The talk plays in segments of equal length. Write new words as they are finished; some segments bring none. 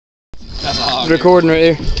It's recording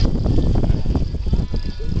right here.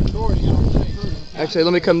 Actually,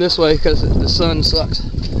 let me come this way because the sun sucks.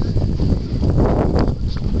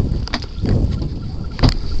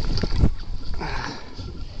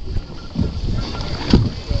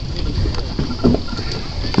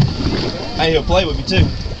 Hey, he'll play with you too.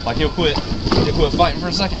 Like he'll quit fighting for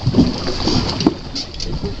a second.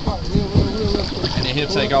 And then he'll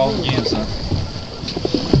take off again, son.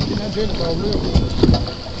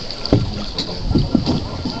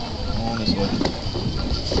 On this way.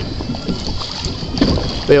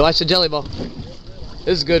 Hey, watch the jelly ball.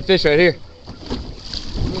 This is a good fish right here.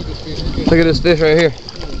 Look at this fish right here.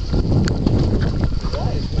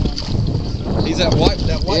 He's that white.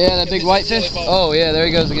 Yeah, that big white fish. Oh yeah, there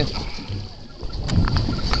he goes again.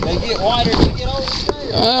 They get whiter as you get older.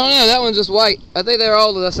 I don't know, that one's just white. I think they're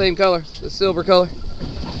all the same color, the silver color.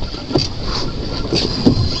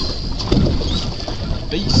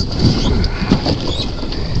 Beast.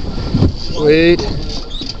 Sweet.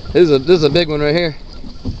 This is a big one right here.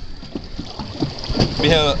 Be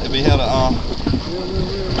held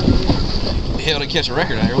to catch a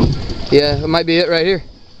record out here, wouldn't it? Yeah, that might be it right here.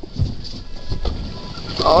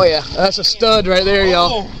 Oh yeah, that's a stud right there,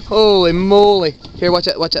 y'all. Holy moly! Here, watch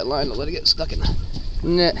that line. Don't let it get stuck in the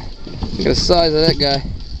net. Look at the size of that guy.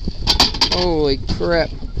 Holy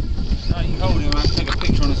crap! Now you hold him. I can take a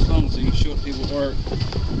picture on his phone so you can show people work.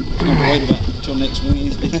 I'm gonna wait until next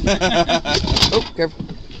Wednesday. Oh, careful!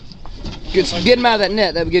 Get him out of that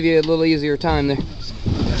net. That would give you a little easier time there. I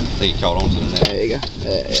think he caught onto the net. There you go.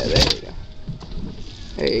 There you go.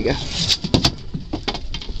 There you go.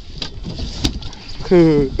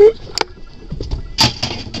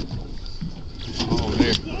 Oh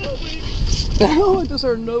dear. Oh, I just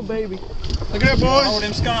heard no baby. Look at that, boys. Hold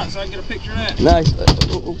him, Scott, so I can get a picture of that. Nice.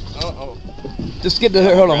 Just get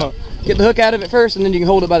the hold on. Get the hook out of it first, and then you can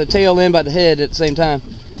hold it by the tail and by the head at the same time.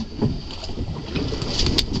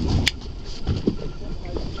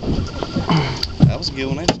 That was a good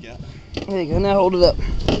one, I just got. There you go. Now hold it up.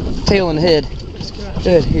 Tail and head.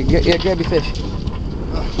 Good. Here, yeah, grab your fish.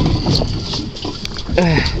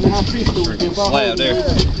 Slab there.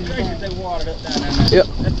 Yep.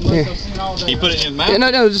 Here. He put it in his mouth? Yeah,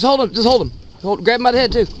 no, just hold him. Just hold him. Grab him by the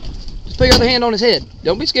head too. Just put your other hand on his head.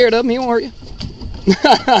 Don't be scared of him. He won't hurt you.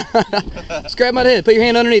 Just grab him by the head. Put your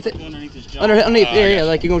hand underneath it. Underneath his jaw. Underneath. There, yeah,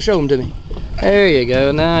 like you're gonna show him to me. There you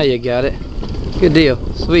go. Now you got it. Good deal.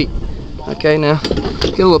 Sweet. Okay, now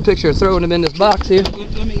get a little picture of throwing him in this box here.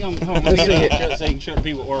 Let me hold on. Let me get a picture so you can show the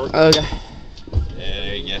people work. Okay.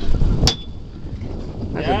 There you go.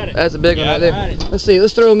 That's a big one right there. Let's see.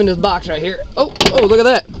 Let's throw him in this box right here. Oh, look at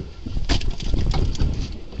that.